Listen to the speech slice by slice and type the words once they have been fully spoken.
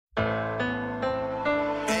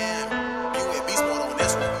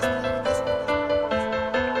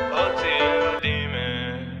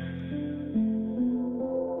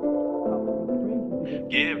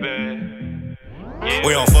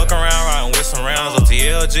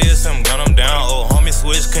OTL GSM, gun them down. Oh, homie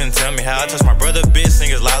switch, couldn't tell me how. I touch my brother bitch, sing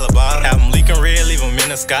his lullaby. Have him leaking red, leave him in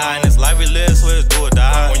the sky. And this life we live, so it's do or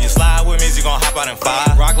die. When you slide with me, you gon' hop out and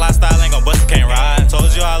fire. Rock lifestyle ain't gon' bust, can't ride.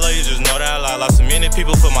 Told you I love you, just know that I lie. Lost so many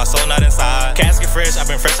people, for my soul not inside. Casket fresh, I've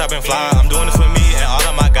been fly. I'm doing this for me and all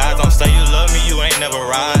of my guys. Don't say you love me, you ain't never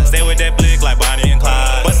ride. Stay with that blick like Bonnie and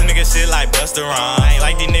Clyde. Bustin' nigga shit like Busta Rhymes. I ain't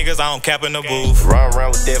like these niggas, I don't cap in the booth. Run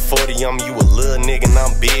around with that 40 on me, you a little nigga and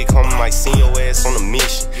I'm big, homie. Might send your ass on a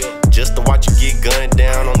mission just to watch you get gunned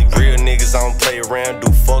down. Only real niggas I don't play around.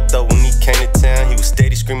 Dude fucked up when he came to town. He was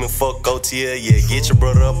steady screaming fuck OTL. Yeah, get your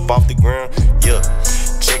brother up off the ground. Yeah,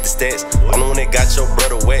 check the stats. I'm the one that got your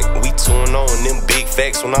brother whack. We 2-0 and them big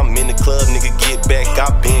facts. When I'm in the club, nigga get back. I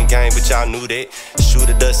been gang, but y'all knew that. Shoot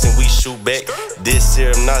at us and we shoot back. This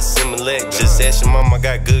here I'm not Similac. Just ask your mama, I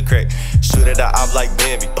got good crack. Shoot at the op like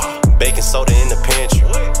Bambi. Baking soda in the pantry.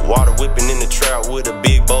 Water whipping in the trap with a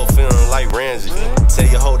big bowl feeling like Ramsey. Tell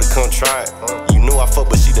your hoe to come try it. You knew I fucked,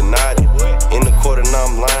 but she denied it. In the quarter, now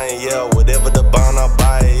I'm lying, yeah. Whatever the bond, I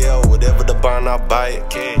buy it, yeah. Whatever the bond, I buy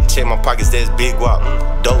it. Check my pockets, that's big wop.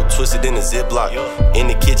 Dope twisted in a Ziploc. In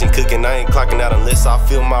the kitchen cooking, I ain't clocking out unless I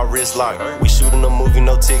feel my wrist lock. We shooting a movie,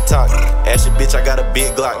 no TikTok. Ask your bitch, I got a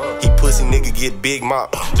big Glock. He pussy nigga get big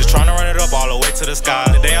mop. Just tryna run it up all the way to the sky.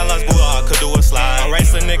 The day I lost Boo, I could do a slide. I'm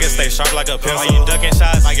racing niggas, stay sharp like a pencil. You ducking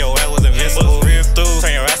shots like your ass was invincible. Rip through,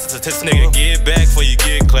 turn your ass to this nigga. Get back before you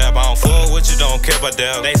get clapped. I don't fuck with you, don't care about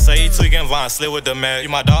that. They say you tweaking, Von slid with the math. You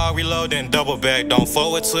my dog, reload, then double back. Don't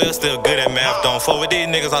fuck with 12, still good at math. Don't fuck with these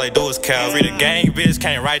niggas, all they do is cow. Read a gang, bitch,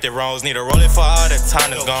 can't right their wrongs. Need a roll it for all that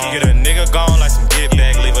time is gone. Get a nigga gone like some get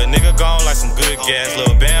back. Leave a nigga gone like some good gas.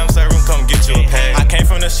 Little Bam, serve him, come get you a pack. I came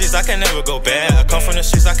from the streets, I can never go bad. I come from the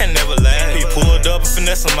streets, I can never laugh. He pulled up and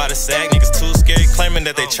finesse somebody's sack. Niggas too scared, claiming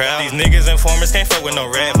that they trap. These niggas informers can't fuck with no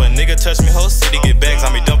rap. But nigga touch me, whole city get bags.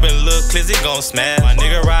 I be dumping little clips, he gon' smash. My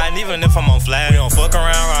nigga riding even if I'm on flat. We don't fuck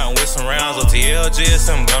around, riding with some rounds. OTL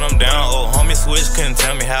GSM, gun them down. Oh, homie switch, couldn't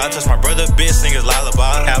tell me how. I touch my brother bitch, sing his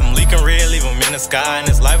lullaby. Have him leaking red, leave him in the sky. And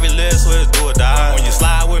this life we live, so it's do or die. When you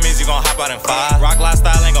slide with me, you gon' hop out and fire. Rock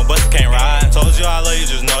lifestyle ain't gon' bust, can't ride. Told you I love you,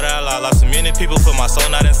 just know that I lie. Lost so many people, for my soul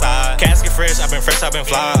not inside. Casket fresh, I've been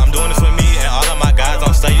fly. I'm doing this for me and all of my guys.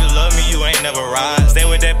 Don't say you love me, you ain't never ride. Stay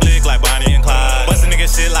with that blick like Bonnie and Clyde. Bustin' nigga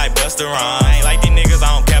shit like Busta Rhymes. I ain't like these niggas, I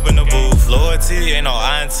don't cap in the booth. Loyalty, ain't no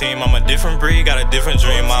iron team. I'm a different breed, got a different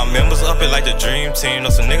dream. My members up it like the dream team. Know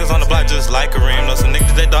some niggas on the block just like Kareem. Know some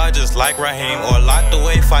niggas they die just like Raheem. Or locked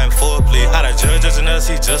away fighting for a plea. How the judge judging us,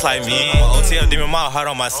 he just like me. I'm a OTL demon, my heart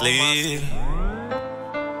on my sleeve.